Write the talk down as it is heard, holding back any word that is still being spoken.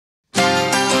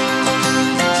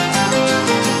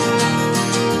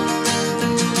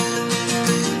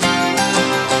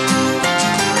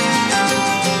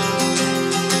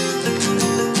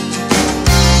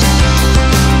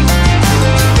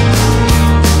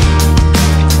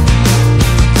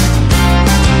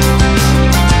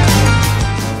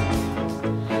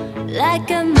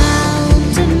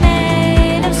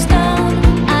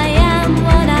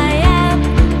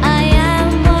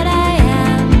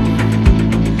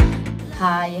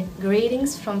Hi,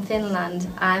 greetings from Finland.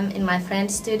 I'm in my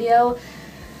friend's studio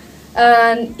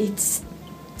and it's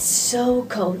so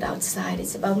cold outside.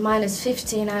 It's about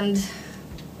 -15 and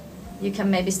you can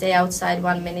maybe stay outside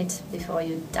 1 minute before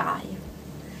you die.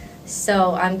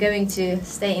 So I'm going to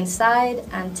stay inside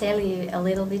and tell you a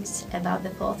little bit about the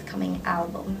forthcoming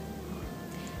album.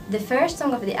 The first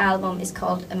song of the album is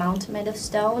called A Mountain Made of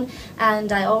Stone,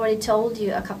 and I already told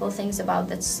you a couple of things about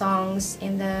that songs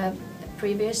in the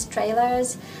previous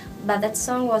trailers, but that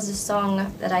song was the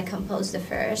song that I composed the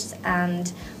first,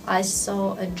 and I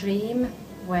saw a dream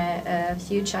where a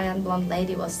huge giant blonde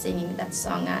lady was singing that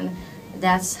song, and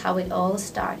that's how it all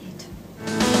started.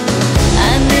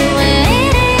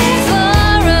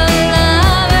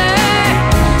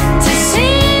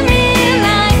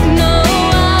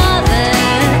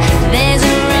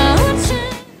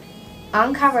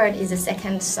 Uncovered is the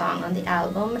second song on the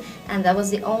album, and that was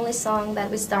the only song that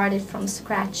we started from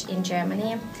scratch in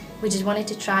Germany. We just wanted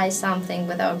to try something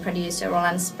with our producer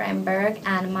Roland Spremberg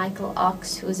and Michael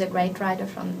Ox, who's a great writer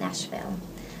from Nashville.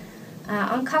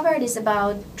 Uncovered is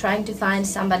about trying to find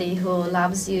somebody who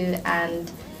loves you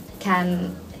and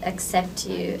can accept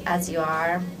you as you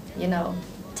are, you know,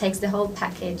 takes the whole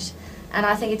package. And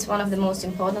I think it's one of the most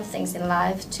important things in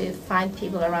life, to find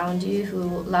people around you who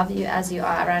love you as you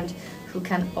are and who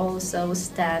can also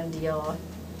stand your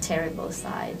terrible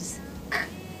sides.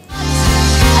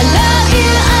 I love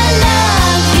you,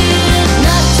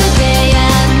 not today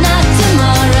and not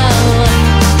tomorrow.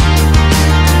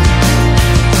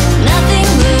 Nothing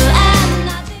blue and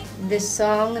nothing. The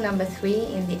song number 3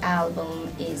 in the album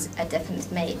is A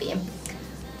Definite Maybe.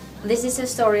 This is a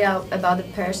story about a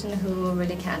person who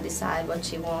really can't decide what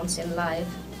she wants in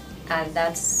life, and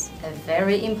that's a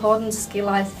very important skill,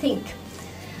 I think.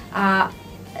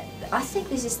 I think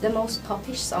this is the most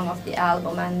popish song of the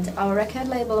album, and our record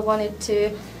label wanted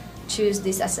to choose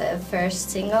this as a first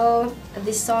single.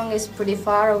 This song is pretty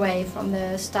far away from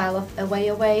the style of Away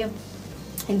Away.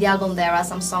 In the album there are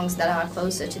some songs that are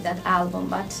closer to that album,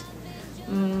 but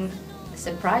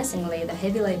surprisingly the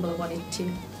heavy label wanted to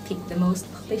pick the most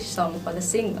popish song for the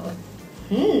single.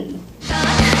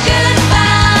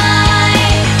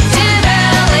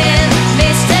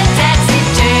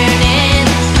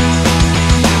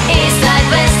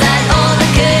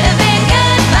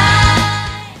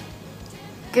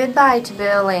 Goodbye to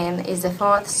Berlin is the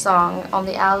 4th song on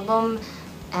the album,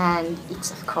 and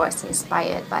it's of course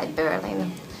inspired by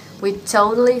Berlin. We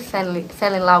totally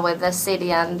fell in love with the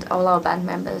city, and all our band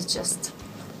members just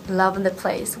loved the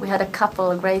place. We had a couple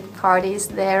of great parties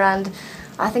there, and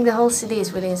I think the whole city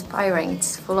is really inspiring.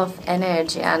 It's full of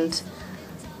energy and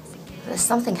there's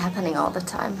something happening all the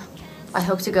time. I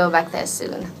hope to go back there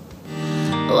soon.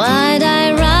 Why'd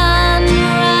I run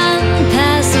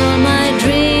past all my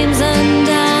dreams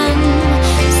undone?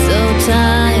 So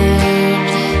tired,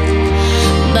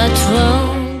 but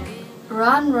won't.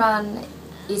 Run Run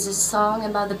is a song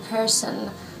about the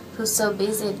person who's so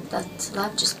busy that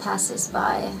life just passes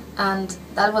by, and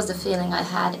that was the feeling I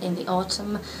had in the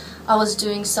autumn. I was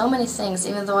doing so many things,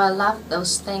 even though I loved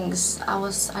those things.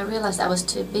 I realized I was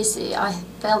too busy. I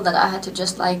felt that I had to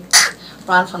just like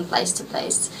run from place to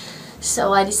place.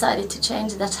 So I decided to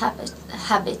change that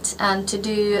habit and to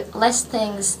do less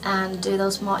things and do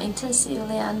those more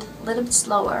intensively and a little bit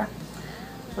slower.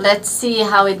 Let's see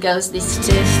how it goes this time.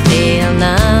 To feel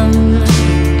now.